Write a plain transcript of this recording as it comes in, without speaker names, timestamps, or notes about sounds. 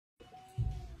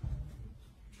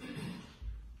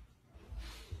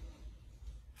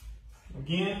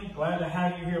Again, glad to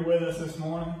have you here with us this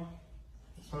morning.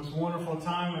 It's the most wonderful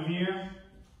time of year.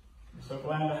 I'm so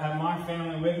glad to have my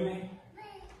family with me.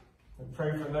 We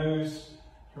pray for those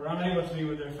who are unable to be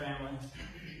with their families.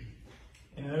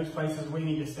 And in those places we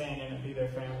need to stand in and be their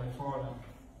family for them.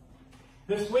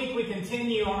 This week we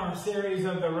continue on our series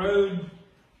of the road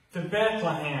to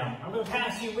Bethlehem. Over the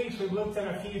past few weeks we've looked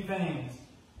at a few things.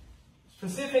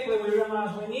 Specifically, we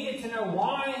realized we needed to know,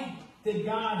 why did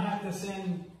God have to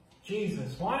send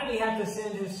Jesus? Why did he have to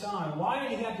send his son? Why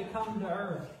did he have to come to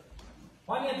earth?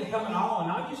 Why did he have to come at all?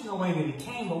 Not just in the way that he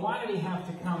came, but why did he have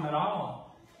to come at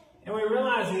all? And we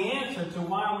realized the answer to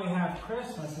why we have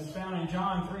Christmas is found in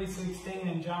John 3:16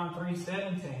 and John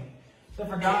 3:17. So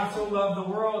for God so loved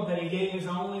the world that he gave his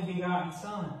only begotten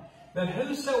Son, that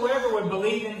whosoever would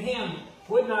believe in him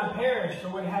would not perish,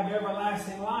 but would have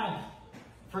everlasting life.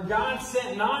 For God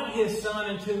sent not his Son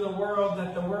into the world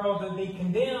that the world would be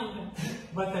condemned,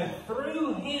 but that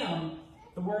through him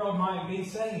the world might be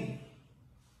saved.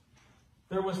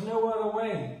 There was no other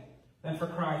way than for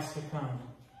Christ to come.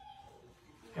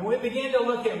 And we begin to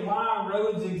look at why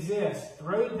roads exist. The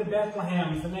Road to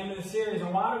Bethlehem is the name of the series.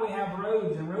 And why do we have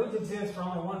roads? And roads exist for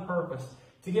only one purpose: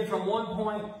 to get from one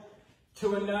point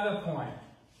to another point.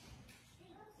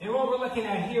 And what we're looking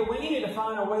at here, we needed to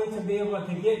find a way to be able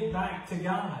to get back to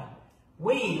God.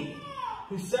 We,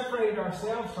 who separated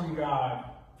ourselves from God.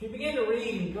 If you begin to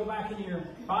read and go back in your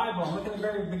Bible and look at the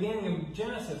very beginning of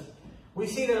Genesis, we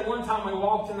see that at one time we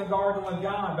walked in the garden with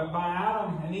God, but by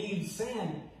Adam and Eve's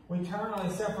sin, we eternally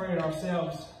separated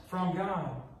ourselves from God.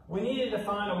 We needed to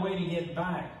find a way to get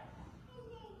back.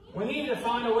 We needed to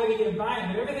find a way to get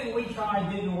back, but everything we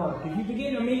tried didn't work. If you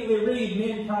begin to immediately read,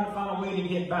 men tried to find a way to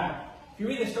get back. If you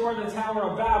read the story of the Tower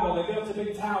of Babel, they built a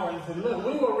big tower and said, look,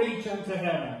 we will reach unto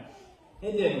heaven.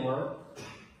 It didn't work.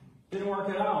 It didn't work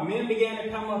at all. Men began to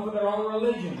come up with their own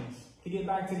religions to get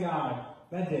back to God.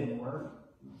 That didn't work.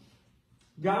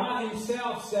 God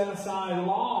himself set aside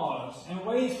laws and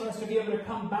ways for us to be able to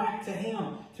come back to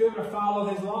him, to be able to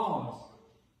follow his laws.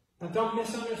 Now don't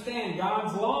misunderstand,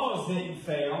 God's laws didn't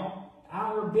fail.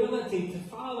 Our ability to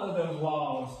follow those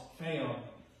laws failed.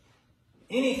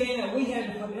 Anything that we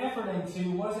had to put effort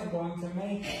into wasn't going to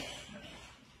make it.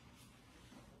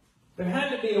 There had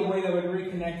to be a way that would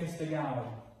reconnect us to God.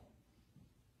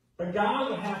 But God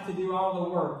would have to do all the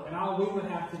work, and all we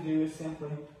would have to do is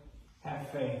simply have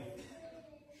faith.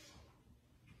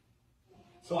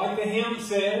 So like the hymn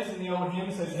says, in the old hymn,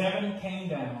 it says, heaven came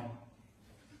down.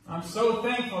 I'm so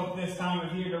thankful at this time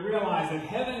of year to realize that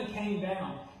heaven came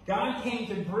down. God came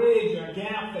to bridge a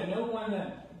gap that no one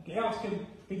else could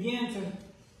begin to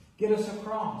get us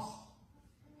across.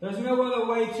 There's no other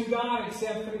way to God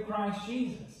except through Christ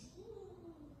Jesus.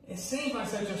 It seems like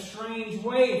such a strange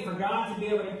way for God to be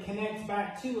able to connect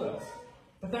back to us.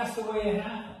 But that's the way it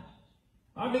happened.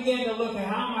 I began to look at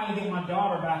how am I going to get my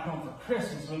daughter back home for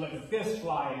Christmas. We look at this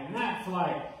flight and that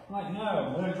flight. I'm like,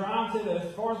 no, we're going to drive to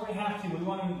as far as we have to.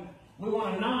 We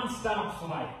want a non-stop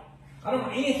flight. I don't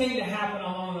want anything to happen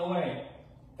along the way.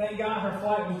 Thank God her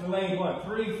flight was delayed,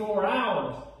 3-4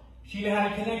 hours. She'd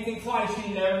had a connecting flight.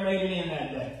 She never made it in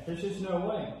that day. There's just no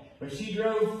way. But she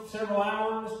drove several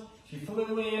hours. She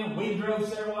flew in. We drove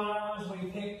several hours. We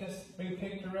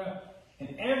picked her up.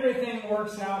 And everything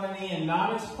works out in the end.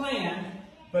 Not as planned,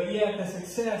 but yet the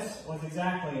success was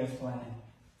exactly as planned.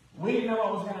 We didn't know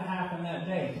what was going to happen that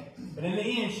day. But in the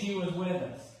end, she was with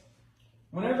us.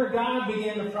 Whenever God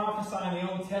began to prophesy in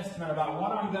the Old Testament about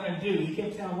what I'm going to do, he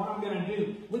kept telling what I'm going to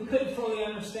do. We couldn't fully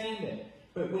understand it.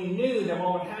 But we knew that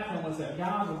what would happen was that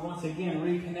God would once again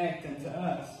reconnect into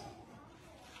us.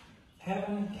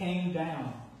 Heaven came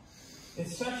down.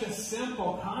 It's such a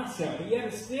simple concept, but yet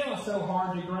it's still so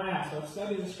hard to grasp. I've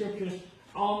studied the scriptures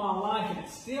all my life, and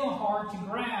it's still hard to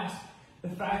grasp the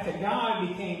fact that God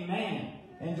became man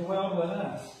and dwelled with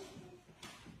us.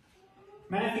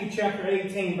 Matthew chapter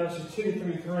 18, verses 2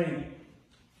 through 3.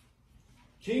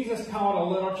 Jesus called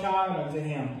a little child unto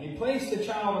him. He placed the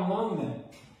child among them.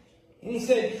 And he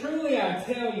said, truly I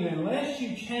tell you, unless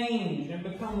you change and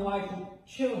become like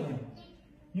children,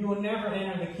 you will never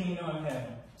enter the kingdom of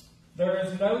heaven. There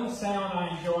is no sound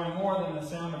I enjoy more than the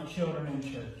sound of children in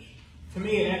church. To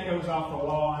me, it echoes off the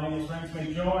wall, and it just brings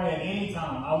me joy at any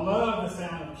time. I love the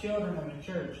sound of children in the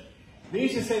church. They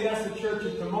used to say that's the church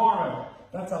of tomorrow.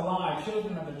 That's a lie.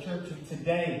 Children are the church of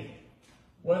today.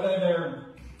 Whether they're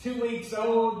 2 weeks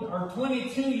old or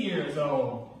 22 years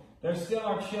old, they're still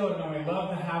our children, and we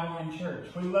love to have them in church.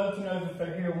 We love to know that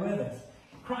they're here with us.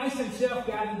 Christ himself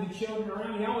gathered the children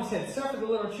around. He always said, suffer the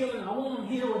little children, I want them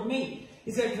here with me.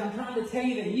 He said, because I'm trying to tell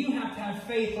you that you have to have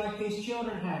faith like these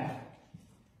children have.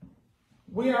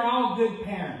 We are all good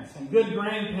parents and good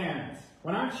grandparents.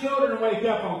 When our children wake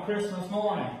up on Christmas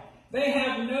morning, they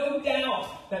have no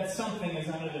doubt that something is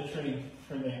under the tree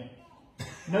for them.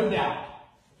 No doubt.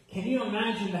 Can you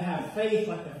imagine to have faith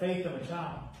like the faith of a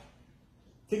child?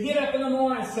 To get up in the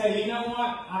morning and say, you know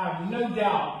what? I have no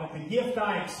doubt that the gift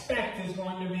I expect is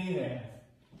going to be there.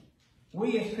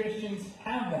 We as Christians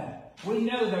have that. We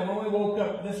know that when we woke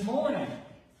up this morning,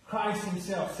 Christ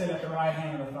himself sat at the right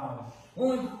hand of the Father.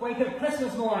 When we wake up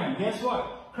Christmas morning, guess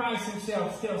what? Christ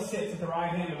himself still sits at the right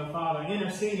hand of the Father,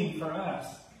 interceding for us.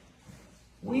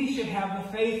 We should have the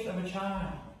faith of a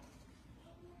child.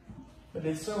 But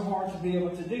it's so hard to be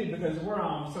able to do because we're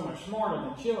all so much smarter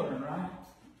than children, right?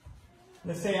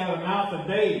 They say out of the mouth of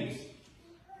babes.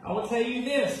 I will tell you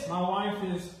this. My wife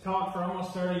has taught for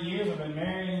almost 30 years. I've been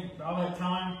married all that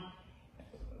time.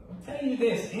 I'll tell you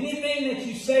this. Anything that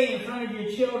you say in front of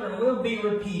your children will be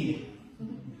repeated.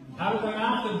 Out of the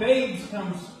mouth of babes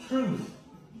comes truth.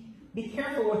 Be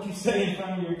careful what you say in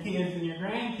front of your kids and your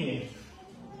grandkids.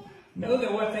 Know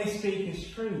that what they speak is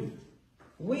truth.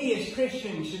 We as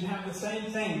Christians should have the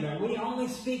same thing, that we only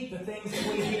speak the things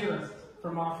that we hear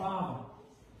from our Father.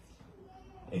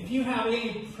 If you have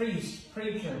any priest,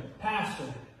 preacher, pastor,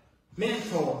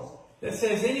 mentor that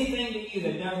says anything to you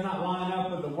that does not line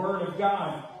up with the Word of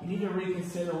God, you need to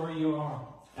reconsider where you are.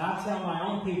 And I tell my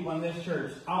own people in this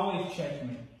church, always check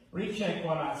me. Recheck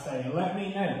what I say and let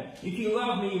me know. If you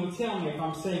love me, you will tell me if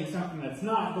I'm saying something that's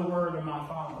not the Word of my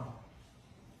Father.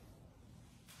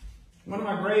 One of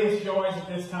my greatest joys at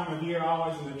this time of year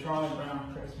always is the Charlie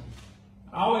Brown Christmas.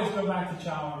 I always go back to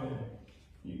childhood.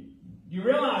 You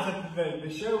realize that the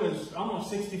show is almost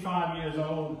 65 years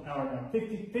old, or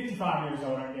 55 years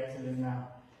old, I guess it is now,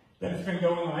 that it's been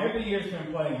going on. Every year it's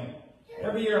been playing.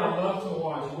 Every year I love to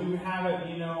watch it. We would have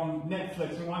it, on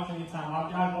Netflix and watch it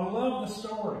anytime. I love the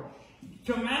story.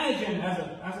 To imagine, as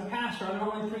a pastor, I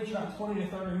normally preach about 20 to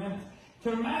 30 minutes.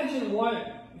 To imagine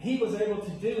what he was able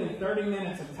to do in 30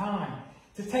 minutes of time,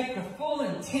 to take the full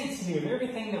intensity of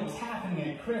everything that was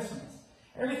happening at Christmas,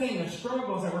 everything, the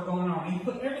struggles that were going on. He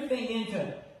put everything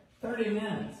into 30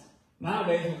 minutes.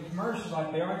 Nowadays, with commercials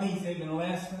like they are, he's even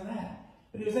less than that.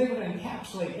 But he was able to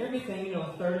encapsulate everything, in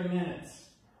 30 minutes.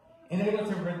 And able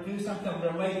to do something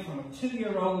that relate from a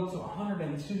 2-year-old to a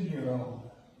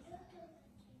 102-year-old.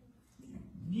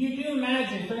 You do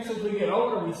imagine, especially as we get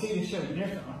older, we see the show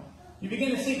differently. You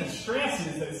begin to see the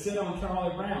stresses that sit on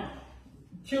Charlie Brown.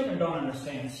 Children don't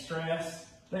understand stress.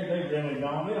 They really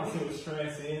don't. They don't see what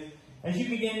stress is. As you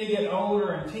begin to get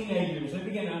older and teenagers, they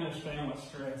begin to understand what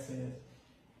stress is.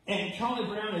 And Charlie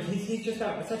Brown, he's just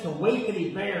got such a weight that he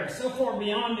bears, so far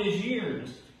beyond his years.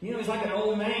 He's like an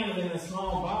old man within a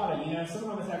small body.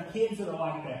 Some of us have kids that are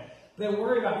like that. They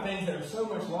worry about things that are so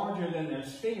much larger than their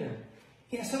sphere.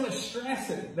 He has so much stress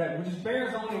that just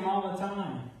bears on him all the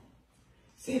time.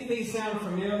 See if these sound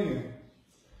familiar.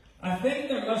 I think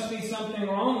there must be something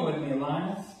wrong with me,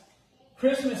 Linus.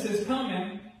 Christmas is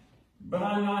coming, but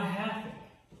I'm not happy.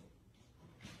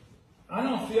 I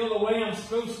don't feel the way I'm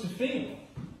supposed to feel.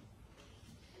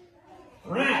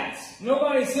 Rats!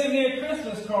 Nobody sent me a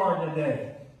Christmas card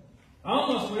today. I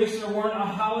almost wish there weren't a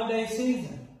holiday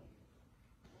season.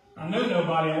 I know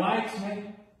nobody likes me.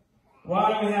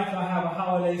 Why do we have to have a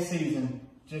holiday season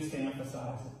just to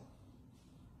emphasize it?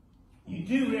 You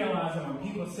do realize that when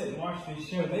people sit and watch this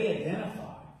show, they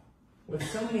identify with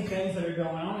so many things that are going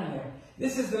on in there.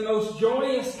 This is the most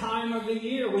joyous time of the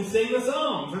year. We sing the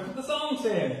songs. That's what the song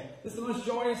says. This is the most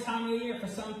joyous time of the year for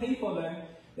some people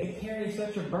that they carry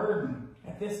such a burden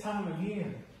at this time of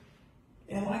year.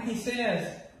 And like he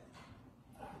says,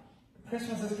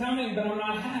 Christmas is coming, but I'm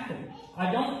not happy.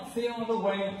 I don't feel the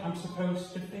way I'm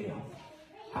supposed to feel.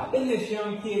 How big this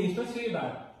young kid, he's supposed to be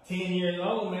about 10 years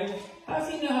old maybe. How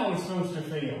does he know how he's supposed to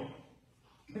feel?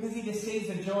 Because he just sees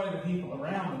the joy of the people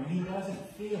around him and he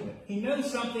doesn't feel it. He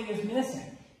knows something is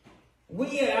missing.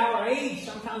 We at our age,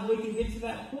 sometimes we can get to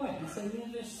that point and say,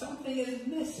 there's something is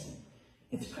missing.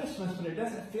 It's Christmas, but it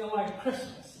doesn't feel like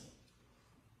Christmas.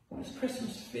 What does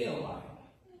Christmas feel like?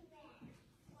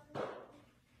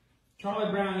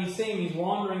 Charlie Brown, you see him, he's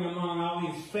wandering among all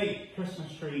these fake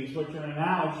Christmas trees, which are an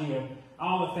analogy of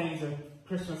all the things of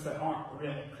Christmas that aren't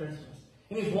really Christmas.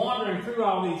 And he's wandering through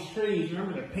all these trees.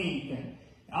 Remember the pink and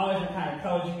all different kind of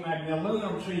colors. You can imagine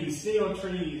aluminum trees, steel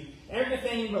trees,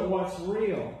 everything but what's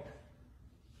real.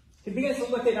 He begins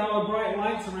to look at all the bright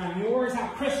lights around him. He worries how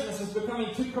Christmas is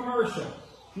becoming too commercial.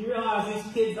 You realize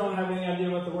these kids don't have any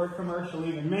idea what the word commercial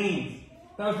even means.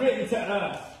 That was written to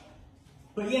us.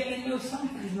 But yet they know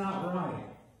something's not right.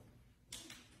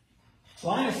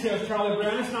 Linus tells Charlie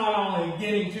Brown, it's not only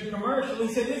getting too commercial,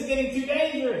 he said, it's getting too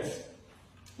dangerous.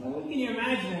 Well, what can you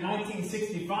imagine in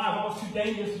 1965? What was too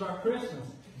dangerous about Christmas?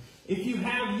 If you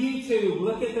have YouTube,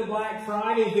 look at the Black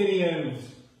Friday videos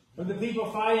of the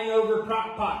people fighting over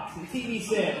crock pots and TV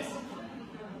sets,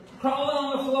 crawling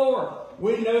on the floor.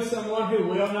 We know someone who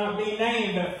will not be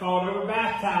named that fought over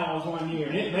bath towels one year,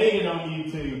 and it made it on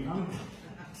YouTube. I'm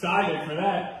excited for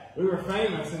that. We were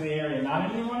famous in the area,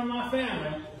 not anyone in my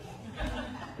family.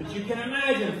 But you can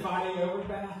imagine fighting over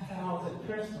bath towels at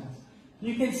Christmas.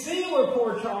 You can see where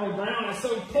poor Charlie Brown is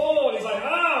so pulled. He's like,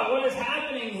 oh, what is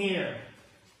happening here?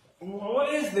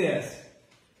 What is this?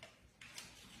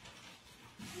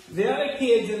 The other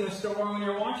kids in the store, when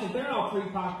you're watching, they're all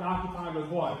preoccupied with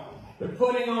what? They're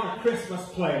putting on a Christmas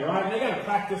play, right? And they got to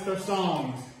practice their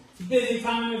songs. It's a busy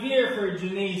time of year for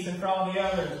Janice and for all the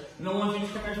others. And the ones who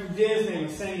just come in from Disney and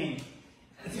singing.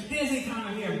 It's a busy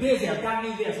time of year. Busy. I've got to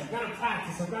do this. I've got to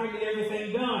practice. I've got to get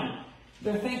everything done.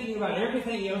 They're thinking about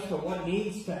everything else but what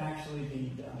needs to actually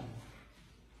be done.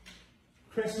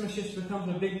 Christmas just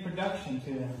becomes a big production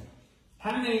to them.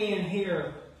 How many in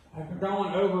here have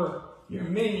gone over your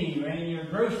menu and your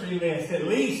grocery list at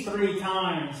least 3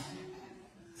 times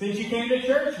since you came to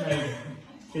church, maybe?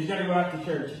 Because you got to go out to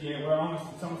church. Yeah,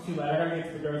 it's almost too late. I got to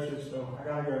get to the grocery store. I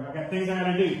got to go. I got things I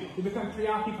got to do. You become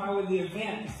preoccupied with the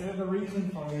event instead of the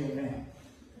reason for the event.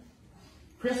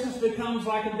 Christmas becomes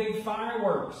like a big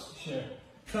fireworks show.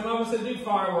 Some of us that do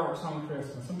fireworks on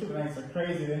Christmas. Some people think it's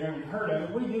crazy. They've never heard of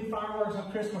it. We do fireworks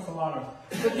on Christmas a lot of us.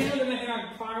 But you know the thing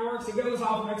about fireworks? It goes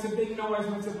off, makes a big noise,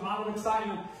 makes a lot of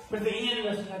excitement. But at the end,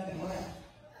 there's nothing left.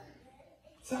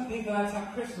 Some people, that's how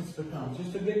Christmas becomes.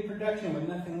 Just a big production with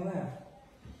nothing left.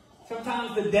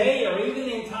 Sometimes the day or even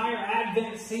the entire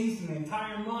Advent season, the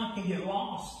entire month can get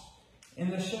lost in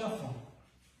the shuffle.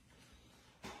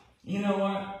 You know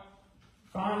what?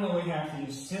 Finally, we have to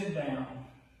just sit down.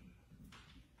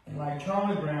 And like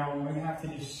Charlie Brown, we have to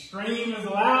just scream as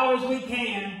loud as we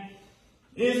can.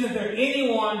 Isn't there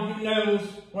anyone who knows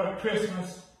what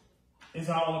Christmas is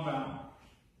all about?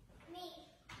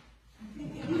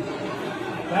 Me.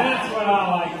 That's what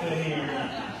I like to hear.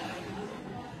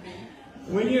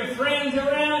 When your friends are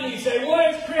around, you say,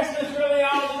 what is Christmas really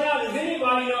all about? Does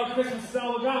anybody know what Christmas is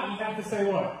all about? You have to say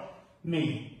what?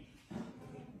 Me.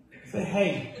 Say,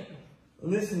 hey,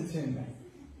 listen to me.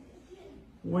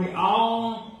 We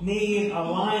all need a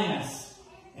Linus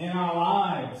in our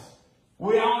lives.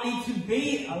 We all need to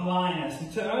be a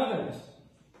Linus to others.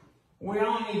 We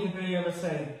all need to be able to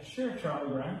say, sure,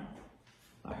 Charlie Brown,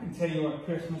 I can tell you what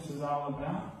Christmas is all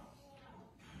about.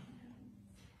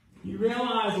 You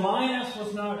realize Linus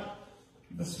was not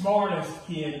the smartest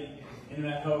kid in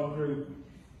that whole group.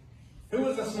 Who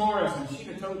was the smartest? And she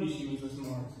had told you she was the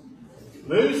smartest.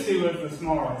 Lucy was the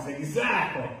smartest,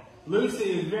 exactly. Lucy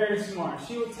is very smart.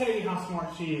 She will tell you how smart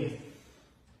she is.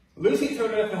 Lucy told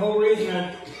her that the whole reason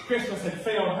that Christmas had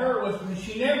failed her was because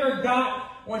she never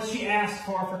got what she asked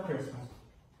for Christmas.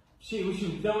 She was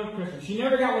done with Christmas. She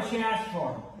never got what she asked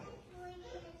for.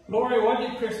 Lori,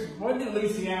 what did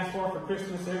Lucy ask for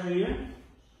Christmas every year?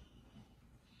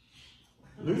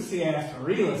 Lucy asked for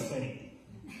real estate.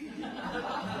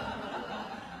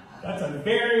 That's a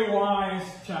very wise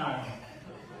child.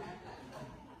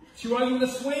 She wasn't the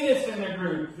sweetest in the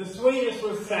group. The sweetest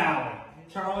was Sally,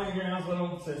 Charlie Brown's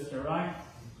little sister, right?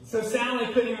 So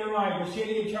Sally couldn't even write, but she had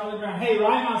to get Charlie Brown, hey,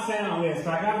 write my Santa list.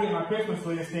 I got to get my Christmas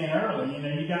list in early. You know,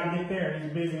 you got to get there. He's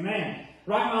a busy man.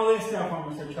 Write my list up for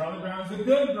me. So Charlie Brown was a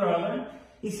good brother.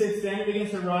 He sits down and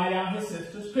begins to write out his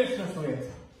sister's Christmas list.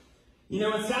 You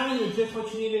know, and Sally knew just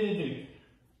what you needed to do.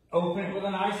 Open it with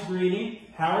a nice greeting.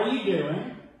 How are you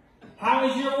doing? How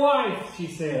is your wife? She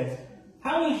says.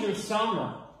 How was your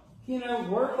summer? You know,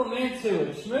 work them into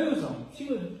it. Schmooze them. She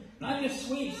was not just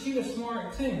sweet, she was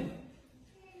smart too.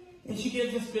 And she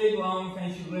gives this big, long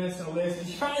thing. She lists and lists. And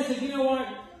she finally says, you know what?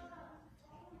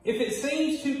 If it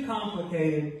seems too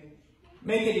complicated,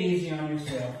 make it easy on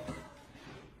yourself.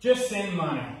 Just send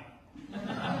money.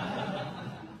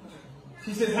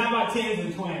 She says, how about 10s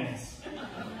and 20s?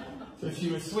 So she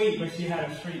was sweet, but she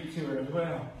had a streak to her as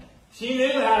well. She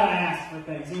knew how to ask for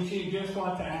things. And she knew just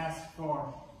what to ask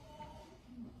for.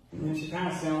 And then she kind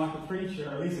of sounded like a preacher,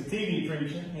 or at least a TV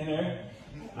preacher, you know.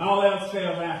 All else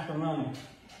fails after money.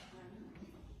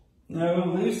 No,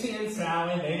 Lucy and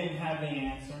Sally, they didn't have the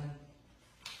answer.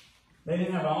 They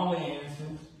didn't have all the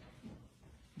answers.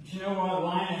 But you know what?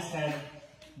 Linus had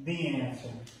the answer.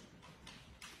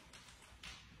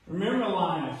 Remember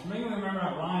Linus. Remember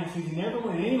about Linus. He never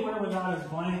went anywhere without his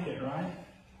blanket, right?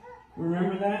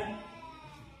 Remember that?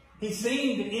 He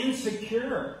seemed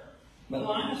insecure. But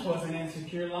Linus wasn't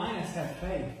insecure. Linus had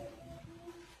faith.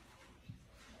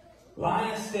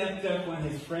 Linus stepped up when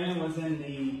his friend was in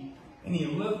need And he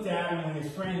looked at him when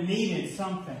his friend needed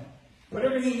something.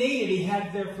 Whatever he needed, he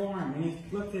had there for him. And he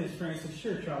looked at his friend and said,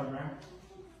 "Sure, Charlie Brown,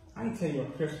 I can tell you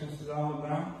what Christmas is all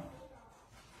about."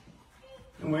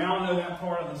 And we all know that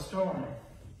part of the story.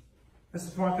 That's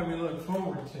the part that we look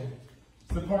forward to.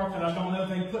 It's the part that I don't know if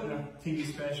they put in a TV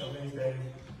special these days.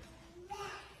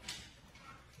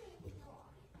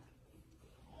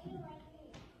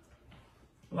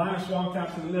 Linus walked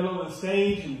out to the middle of the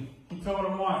stage and he told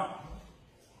him what?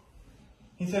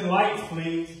 He said, "Lights,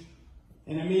 please."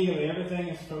 And immediately everything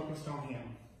is focused on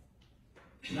him.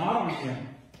 Not on him,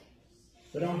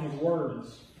 but on his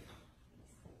words.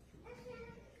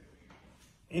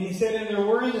 And he said, "And there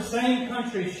were in the same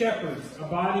country shepherds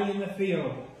abiding in the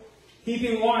field,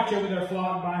 keeping watch over their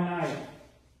flock by night.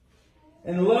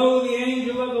 And lo, the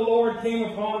angel of the Lord came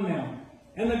upon them,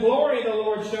 and the glory of the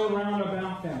Lord shone round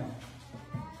about them.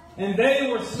 And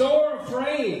they were sore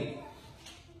afraid.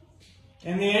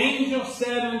 And the angel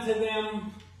said unto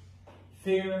them,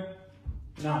 Fear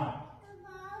not."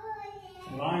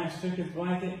 And Linus took his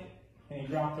blanket and he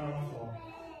dropped it on the floor.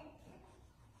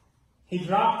 He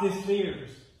dropped his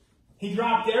fears. He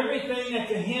dropped everything that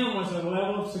to him was a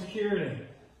level of security.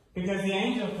 Because the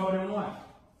angel told him what?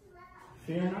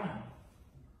 Fear not.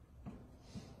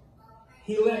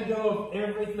 He let go of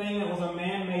everything that was a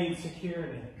man-made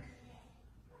security.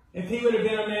 If he would have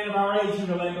been a man of our age, he would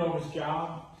have let go of his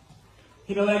job.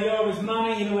 He'd have let go of his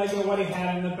money. He'd have let go of what he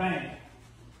had in the bank.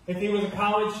 If he was a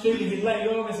college student, he'd let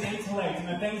go of his intellect and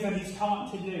the things that he's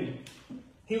taught to do.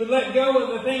 He would let go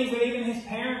of the things that even his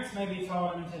parents maybe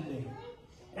taught him to do.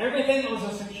 Everything that was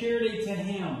a security to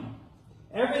him.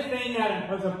 Everything that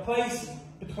was a place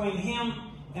between him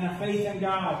and a faith in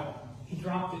God, he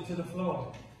dropped it to the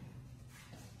floor.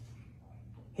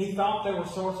 He thought there were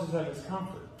sources of his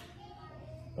comfort.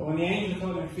 But when the angel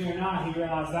told him, "Fear not," he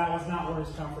realized that was not where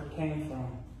his comfort came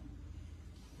from.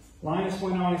 Linus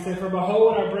went on and said, "For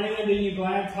behold, I bring unto you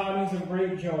glad tidings of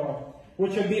great joy,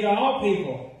 which shall be to all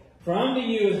people. For unto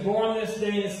you is born this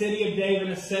day in the city of David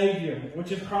a Savior,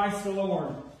 which is Christ the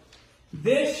Lord.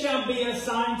 This shall be a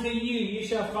sign to you. You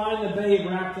shall find the babe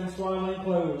wrapped in swaddling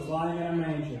clothes, lying in a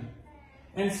manger."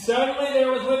 And suddenly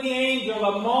there was with the angel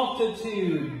a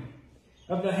multitude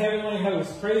of the heavenly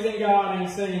hosts, praising God and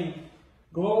saying,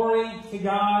 "Glory to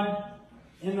God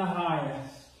in the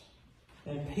highest,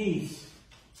 and peace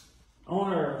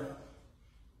on earth,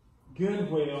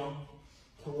 goodwill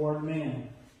toward men."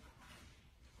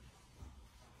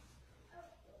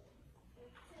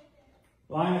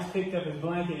 Linus picked up his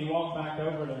blanket and he walked back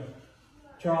over to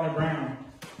Charlie Brown.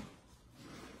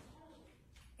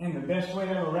 And the best way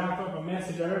to ever wrap up a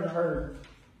message I ever heard.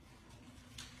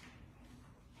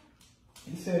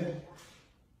 He said,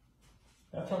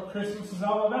 "That's what Christmas is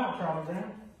all about, Charlie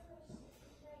Brown."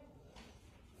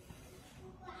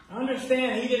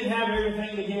 Understand, he didn't have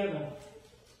everything together.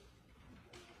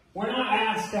 We're not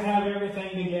asked to have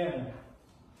everything together.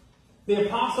 The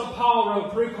Apostle Paul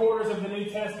wrote 3/4 of the New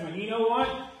Testament. You know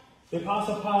what? The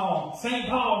Apostle Paul, St.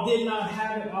 Paul, did not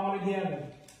have it all together.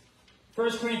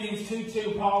 1 Corinthians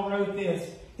 2:2, Paul wrote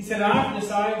this. He said, "I've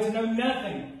decided to know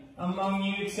nothing among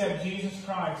you except Jesus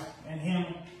Christ and Him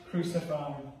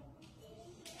crucified."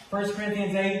 1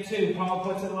 Corinthians 8:2, Paul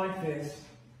puts it like this.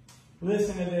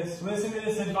 Listen to this. Listen to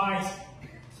this advice,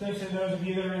 especially those of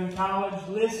you that are in college.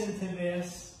 Listen to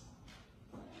this.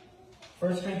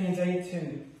 1 Corinthians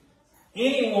 8:2.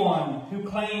 Anyone who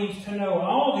claims to know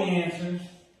all the answers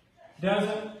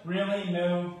doesn't really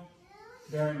know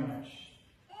very much.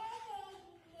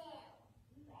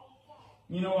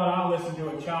 You know what? I'll listen to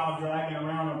a child dragging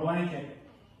around a blanket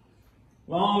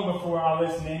long before I'll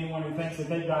listen to anyone who thinks that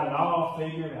they've got it all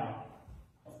figured out.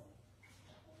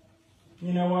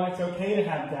 You know what? It's okay to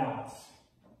have doubts.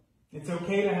 It's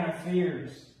okay to have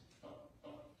fears.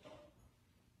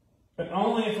 But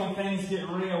only if when things get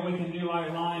real, we can do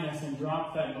like Linus and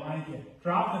drop that blanket.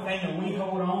 Drop the thing that we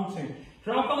hold on to.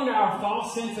 Drop onto our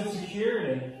false sense of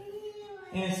security.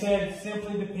 And instead,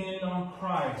 simply depend on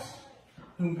Christ,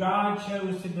 whom God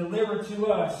chose to deliver to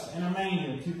us in a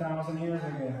manger 2,000 years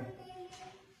ago.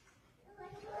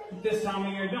 At this time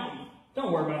of year,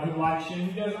 don't worry about who likes you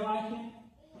and who doesn't like you.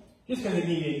 Just because they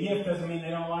give you a gift doesn't mean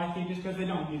they don't like you. Just because they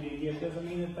don't give you a gift doesn't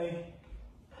mean that they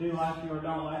do like you or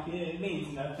don't like you. It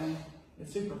means nothing.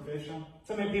 It's superficial.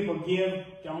 So many people give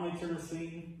only to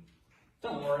receive.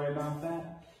 Don't worry about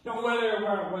that. Don't worry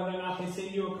about whether or not they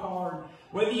send you a card.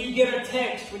 Whether you get a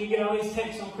text, when you get all these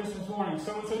texts on Christmas morning.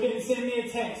 So-and-so didn't send me a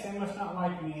text. They must not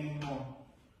like me anymore.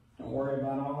 Don't worry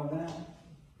about all of that.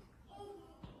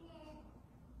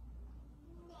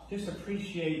 Just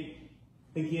appreciate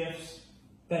the gifts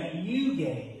that you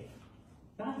gave.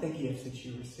 not the gifts that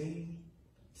you receive.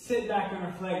 Sit back and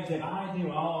reflect, did I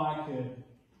do all I could?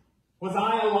 Was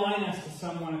I a Linus to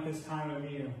someone at this time of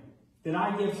year? Did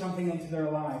I give something into their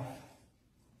life?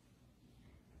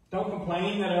 Don't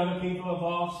complain that other people have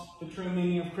lost the true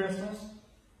meaning of Christmas.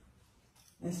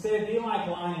 Instead, be like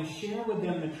Linus. Share with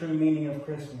them the true meaning of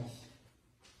Christmas.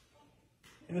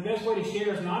 And the best way to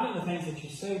share is not in the things that you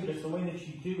say, but it's the way that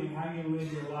you do and how you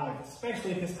live your life.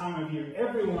 Especially at this time of year.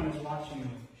 Everyone is watching you.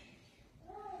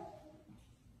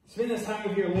 Spend this time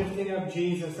of year lifting up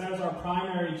Jesus. That is our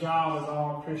primary job as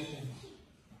all Christians.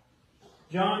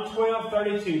 John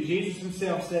 12:32, Jesus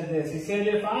himself said this. He said,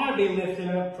 if I be lifted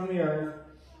up from the earth,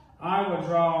 I will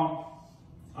draw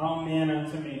all men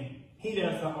unto me. He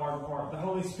does the hard part. The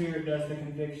Holy Spirit does the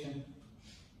conviction.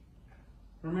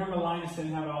 Remember, Linus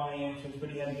didn't have all the answers,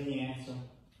 but he had the answer.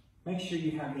 Make sure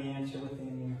you have the answer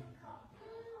within you.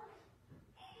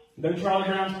 Though Charlie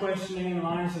Brown's questioning and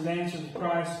Linus' answer to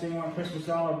Christ being what Christmas is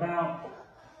all about,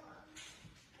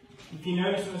 if you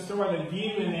notice in the story, the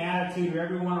view and the attitude of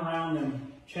everyone around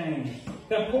them changed.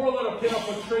 That poor little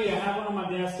pitiful tree, I have one on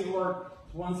my desk at work.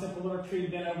 One simple little tree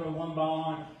bent over with one ball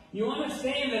on it. You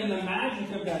understand then the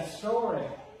magic of that story.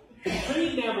 The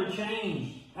tree never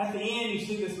changed. At the end, you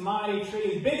see this mighty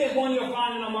tree, as big as one you'll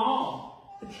find in them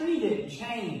all. The tree didn't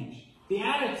change. The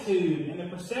attitude and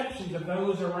the perceptions of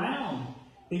those around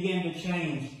began to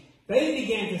change. They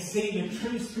began to see the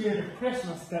true spirit of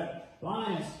Christmas that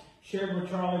Linus shared with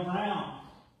Charlie Brown.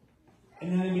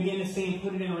 And then they began to see him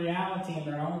put it in reality in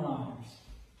their own lives.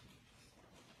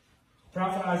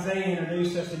 Prophet Isaiah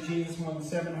introduced us to Jesus more than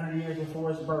 700 years before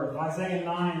his birth. Isaiah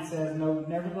 9 says, no,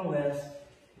 nevertheless,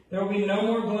 there will be no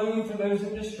more gloom for those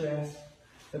in distress.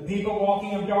 The people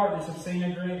walking of darkness have seen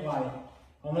a great light.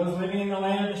 On those living in the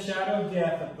land of the shadow of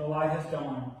death, the light has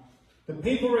dawned. The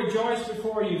people rejoice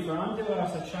before you, for unto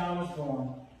us a child is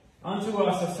born. Unto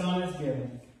us a son is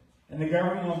given. And the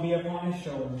government will be upon his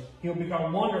shoulders. He will be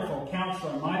called Wonderful,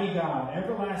 Counselor, Mighty God,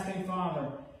 Everlasting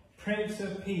Father, Prince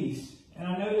of Peace. And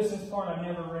I noticed this part I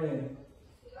never read.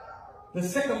 The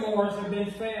sycamores have been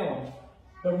felled,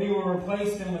 but we will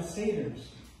replace them with cedars.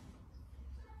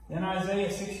 In Isaiah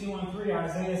 61:3,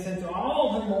 Isaiah said, to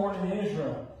all who mourn in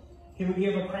Israel, he will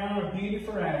give a crown of beauty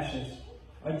for ashes,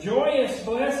 a joyous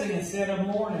blessing instead of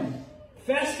mourning,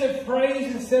 festive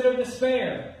praise instead of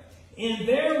despair. In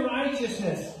their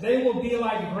righteousness they will be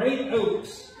like great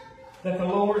oaks that the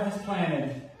Lord has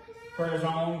planted for his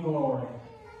own glory.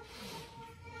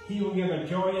 He will give a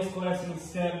joyous blessing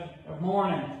instead of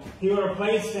mourning. He will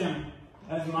replace them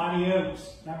as mighty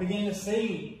oaks. Now begin to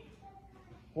see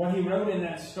what he wrote in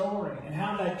that story and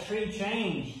how that tree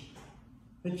changed.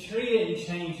 The tree didn't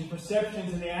change. The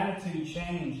perceptions and the attitude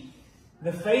changed.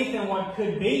 The faith in what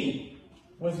could be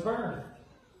was birthed.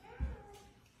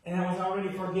 And that was already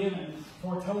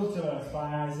foretold to us by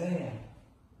Isaiah.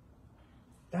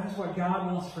 That's what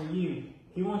God wants for you.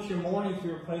 He wants your mourning to be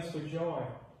replaced with joy.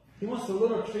 He wants the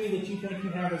little tree that you think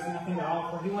you have as nothing to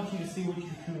offer. He wants you to see what you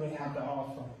truly have to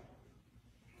offer.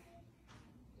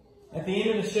 At the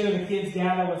end of the show, the kids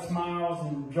gather with smiles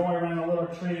and joy around the little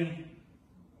tree.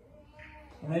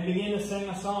 And they begin to sing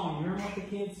a song. You remember what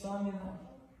the kids sung?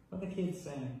 What the kids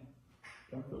sang?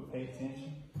 Don't go pay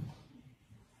attention.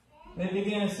 They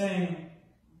begin to sing,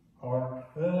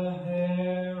 hark the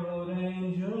herald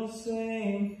angels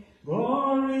sing,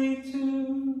 glory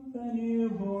to the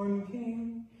newborn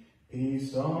King.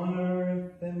 Peace on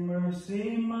earth and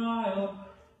mercy mild,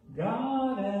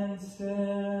 God and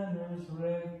sinners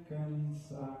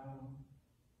reconciled.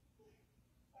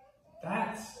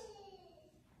 That's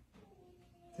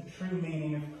the true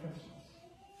meaning of Christmas.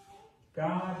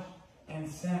 God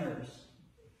and sinners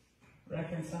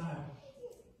reconciled.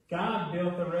 God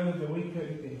built the road that we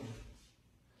couldn't build.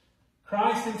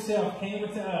 Christ himself came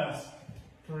to us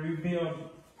to rebuild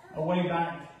a way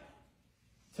back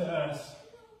to us,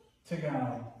 to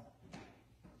God.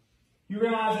 You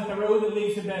realize that the road that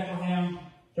leads to Bethlehem,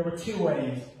 there were two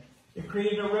ways. It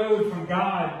created a road from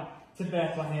God to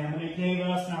Bethlehem, and it gave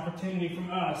us an opportunity from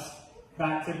us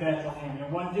back to Bethlehem.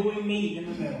 And what do we meet in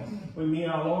the middle? We meet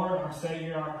our Lord, our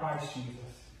Savior, our Christ Jesus.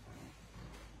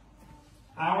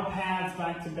 Our paths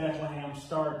back to Bethlehem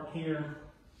start here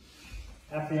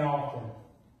at the altar.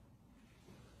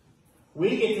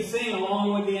 We get to sing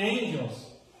along with the angels.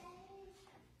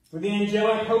 With the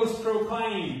angelic host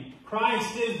proclaim,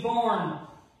 Christ is born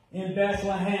in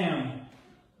Bethlehem.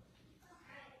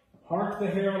 Hark the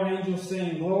herald angels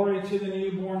sing, glory to the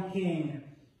newborn King.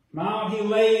 Mild he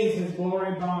lays his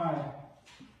glory by.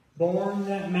 Born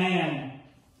that man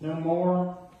no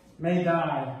more may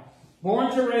die.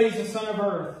 Born to raise the son of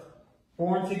earth.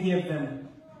 Born to give them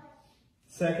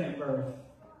second birth.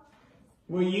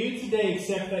 Will you today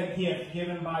accept that gift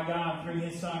given by God through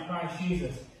His Son, Christ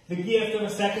Jesus? The gift of a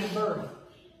second birth.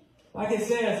 Like it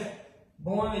says,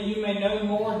 born that you may know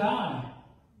more, die.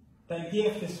 That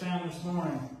gift is found this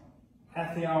morning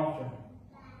at the altar.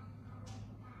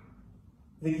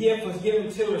 The gift was given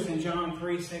to us in John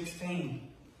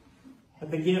 3:16.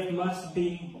 But the gift must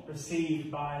be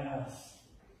received by us.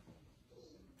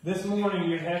 This morning,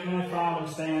 your Heavenly Father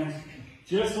stands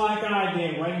just like I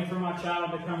did, waiting for my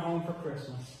child to come home for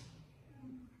Christmas.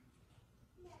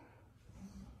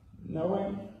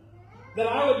 Knowing that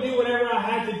I would do whatever I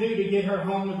had to do to get her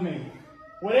home with me.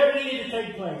 Whatever needed to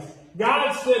take place.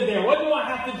 God stood there. What do I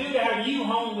have to do to have you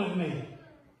home with me?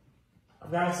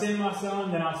 I've got to send my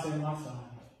son, then I'll send my son.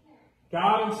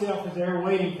 God Himself is there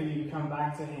waiting for you to come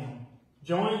back to Him.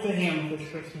 Join to Him this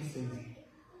Christmas season.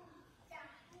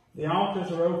 The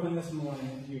altars are open this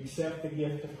morning as you accept the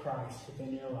gift of Christ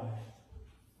within your life.